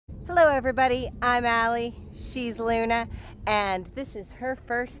Hello everybody, I'm Allie, she's Luna, and this is her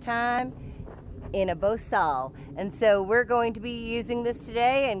first time in a Bosal. And so we're going to be using this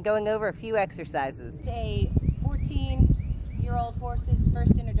today and going over a few exercises. It's a 14-year-old horse's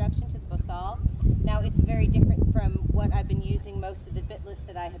first introduction to the Bosal. Now it's very different from what I've been using. Most of the bitless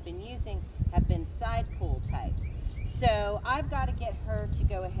that I have been using have been side pull types. So I've got to get her to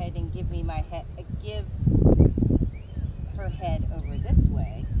go ahead and give me my head, give her head over this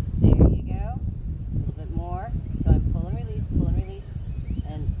way. There you go. A little bit more. So I'm pull and release,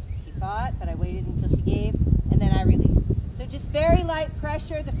 and she fought, but I waited until she gave, and then I released. So just very light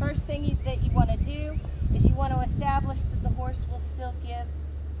pressure. The first thing that you want to do is you want to establish that the horse will still give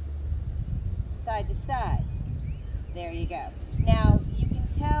side to side. There you go. Now you can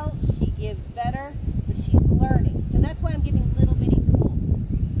tell she gives better, but she's learning. So that's why I'm giving little bitty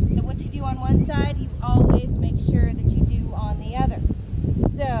pulls. So what you do on one side, you always make sure that you do on the other.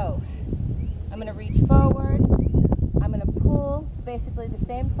 So I'm going to reach forward, I'm going to pull to basically the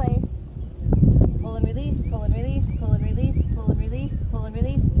same place, pull and release, pull and release, pull and release, pull and release, pull and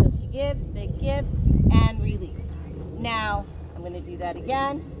release until she gives, big give, and release. Now I'm going to do that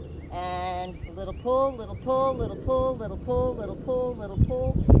again, and a little pull, little pull, little pull, little pull, little pull, little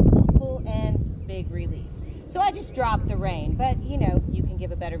pull, little pull, and big release. So I just dropped the rein, but you know, you can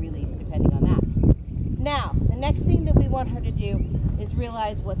give a better release depending on that. Now, the next thing that we want her to do is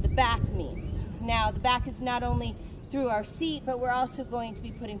realize what the back means. Now, the back is not only through our seat, but we're also going to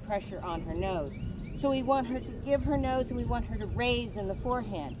be putting pressure on her nose. So we want her to give her nose, and we want her to raise in the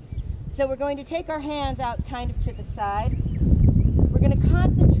forehand. So we're going to take our hands out kind of to the side. We're going to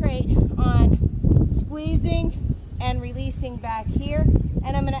concentrate on squeezing and releasing back here.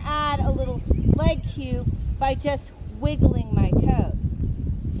 And I'm going to add a little leg cue by just wiggling my toes.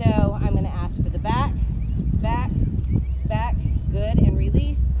 So I'm going to ask for the back, back, back, good, and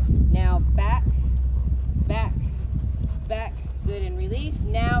release. Now back, back, back, good, and release.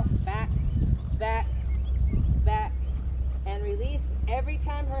 Now back, back, back, and release. Every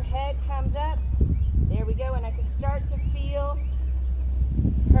time her head comes up, there we go, and I can start to feel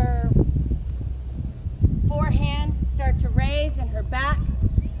her forehand start to raise and her back.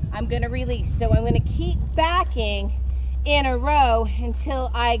 I'm going to release. So I'm going to keep backing in a row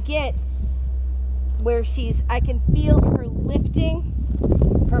until I get where I can feel her lifting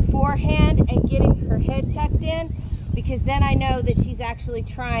her forehand and getting her head tucked in, because then I know that she's actually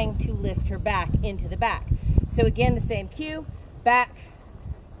trying to lift her back into the back. So again, the same cue, back,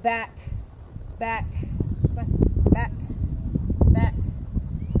 back, back, back, back,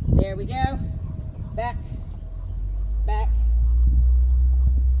 there we go, back, back,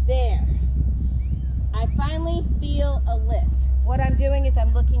 there. I finally feel a lift. What I'm doing is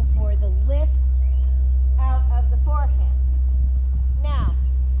I'm looking for the lift out of the forehand. Now,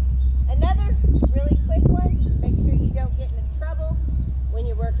 another really quick one, just to make sure you don't get into trouble when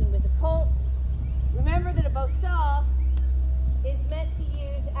you're working with a colt. Remember that a Bosal is meant to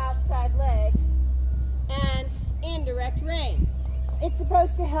use outside leg and indirect rein. It's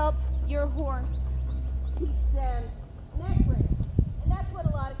supposed to help your horse teach them neck rein. And that's what a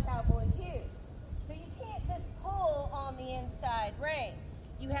lot of cowboys use. So you can't just pull on the inside rein.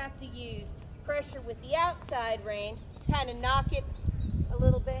 You have to use pressure with the outside rein, kind of knock it a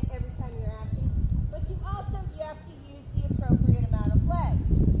little bit every time you're acting. But you have to use the appropriate amount of leg.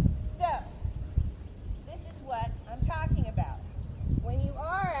 So this is what I'm talking about. When you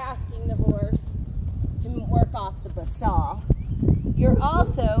are asking the horse to work off the Bosal, you're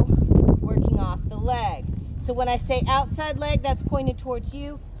also working off the leg. So when I say outside leg, that's pointed towards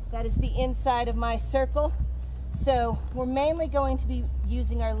you. That is the inside of my circle. So we're mainly going to be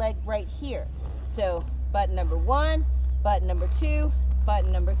using our leg right here. So button number 1, button number 2,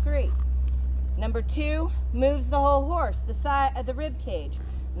 button number 3. Number 2 moves the whole horse, the side of the rib cage.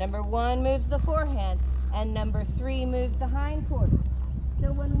 Number 1 moves the forehand, and number 3 moves the hind quarter.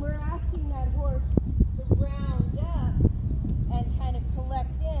 So when we're asking that horse to round up and kind of collect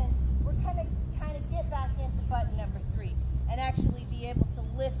in, we're kind of get back into button number 3 and actually be able to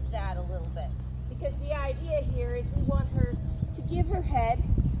lift that a little bit. Because the idea here is we want her to give her head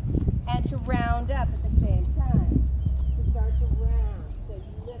and to round up at the same time. To start to round. So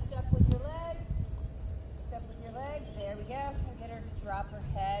you lift up with your legs, there we go, and get her to drop her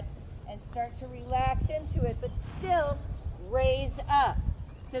head and start to relax into it, but still raise up.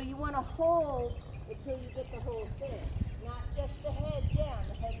 So you want to hold until you get the whole thing. Not just the head down.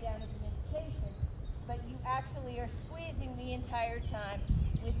 The head down is an indication, but you actually are squeezing the entire time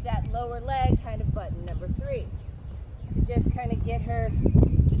with that lower leg, kind of button number 3. To just kind of get her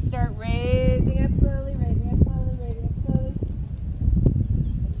to start raising up slowly, raising up slowly, raising up slowly.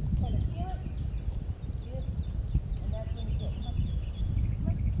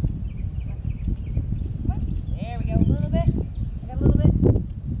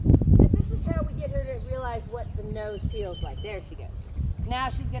 feels like. There she goes. Now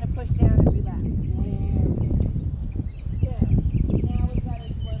she's going to push down and relax. There we go. Good. Now we've got her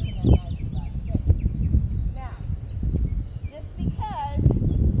working that nice relax. Good. Now, just because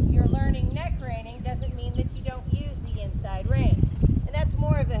you're learning neck reining doesn't mean that you don't use the inside rein. And that's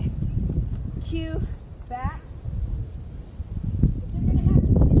more of a cue back. But you're going to have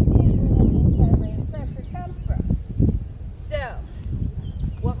to understand where that inside rein pressure comes from. So,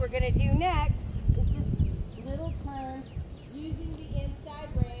 what we're going to do next is just little turns using the inside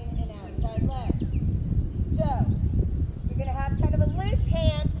rein and outside leg. So, you're going to have kind of a loose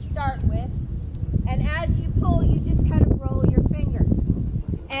hand to start with, and as you pull, you just kind of roll your fingers.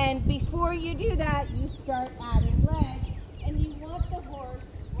 And before you do that, you start adding leg, and you want the horse,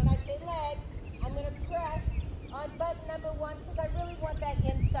 when I say leg, I'm going to press on button number 1 because I really want that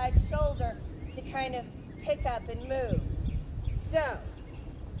inside shoulder to kind of pick up and move. So,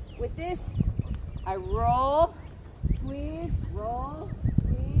 with this, I roll, squeeze, roll,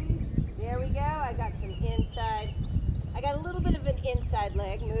 squeeze. There we go. I got some inside. I got a little bit of an inside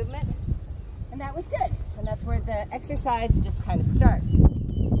leg movement, and that was good. And that's where the exercise just kind of starts.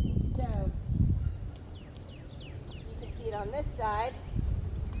 So, you can see it on this side.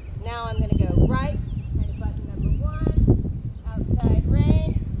 Now I'm going to go right, kind of button number 1, outside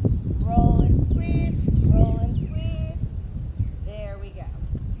rein, roll and squeeze, roll and squeeze. There we go.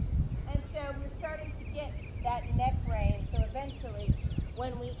 And so we're starting to get that neck rein, so eventually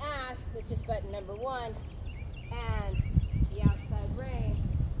when we ask, which is button number 1, and the outside rein,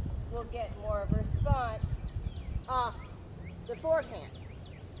 we'll get more of a response off the forehand.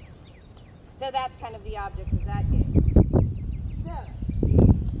 So that's kind of the object of that game. So,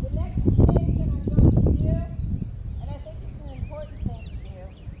 the next thing that I'm going to do, and I think it's an important thing to do,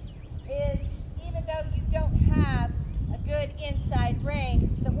 is even though you don't have a good inside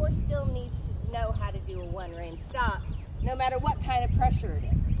rein, the horse still needs to know how to do a one rein stop, no matter what kind of pressure it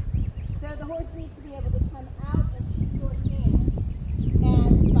is. So the horse needs to be able to come out and shoot your hand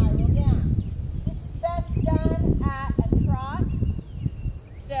and spiral down. This is best done at a trot.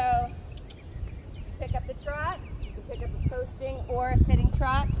 So pick up the trot, you can pick up a posting or a sitting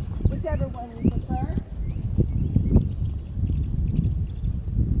trot, whichever one you prefer.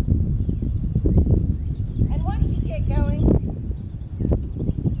 And once you get going,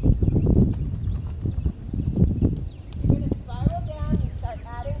 you're going to spiral down, you start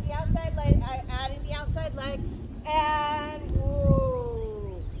adding the outside leg, and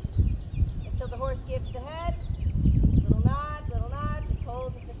whoa, until the horse gives the head, little nod, just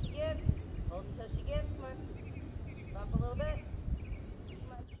hold until she gives. Hold until she gives. Come on. Bump a little bit.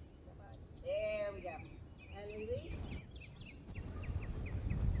 Come on. There we go. And release.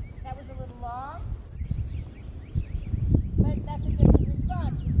 That was a little long, but that's a different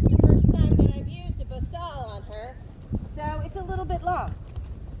response. This is the first time that I've used a Bosal on her, so it's a little bit long.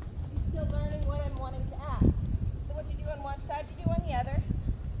 She's still learning what I'm wanting to add. So what you do on one side, you do on the other.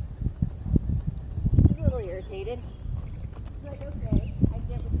 She's a little irritated. She's like, okay, I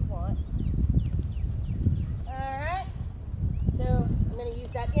get what you want. Alright, so I'm going to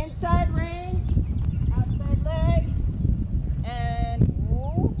use that inside rein, outside leg, and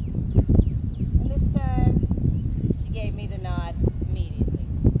whoop. And this time, she gave me the nod immediately.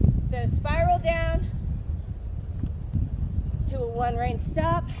 So spiral down to a one rein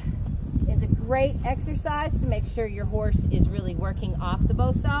stop is a great exercise to make sure your horse is really working off the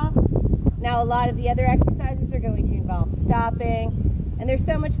Bosal. Now a lot of the other exercises are going to involve stopping, and there's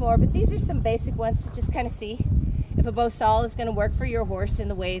so much more, but these are some basic ones to just kind of see if a Bosal is going to work for your horse in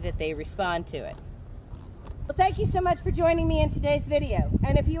the way that they respond to it. Well, thank you so much for joining me in today's video.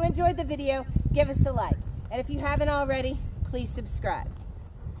 And if you enjoyed the video, give us a like. And if you haven't already, please subscribe.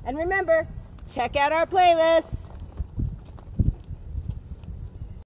 And remember, check out our playlist.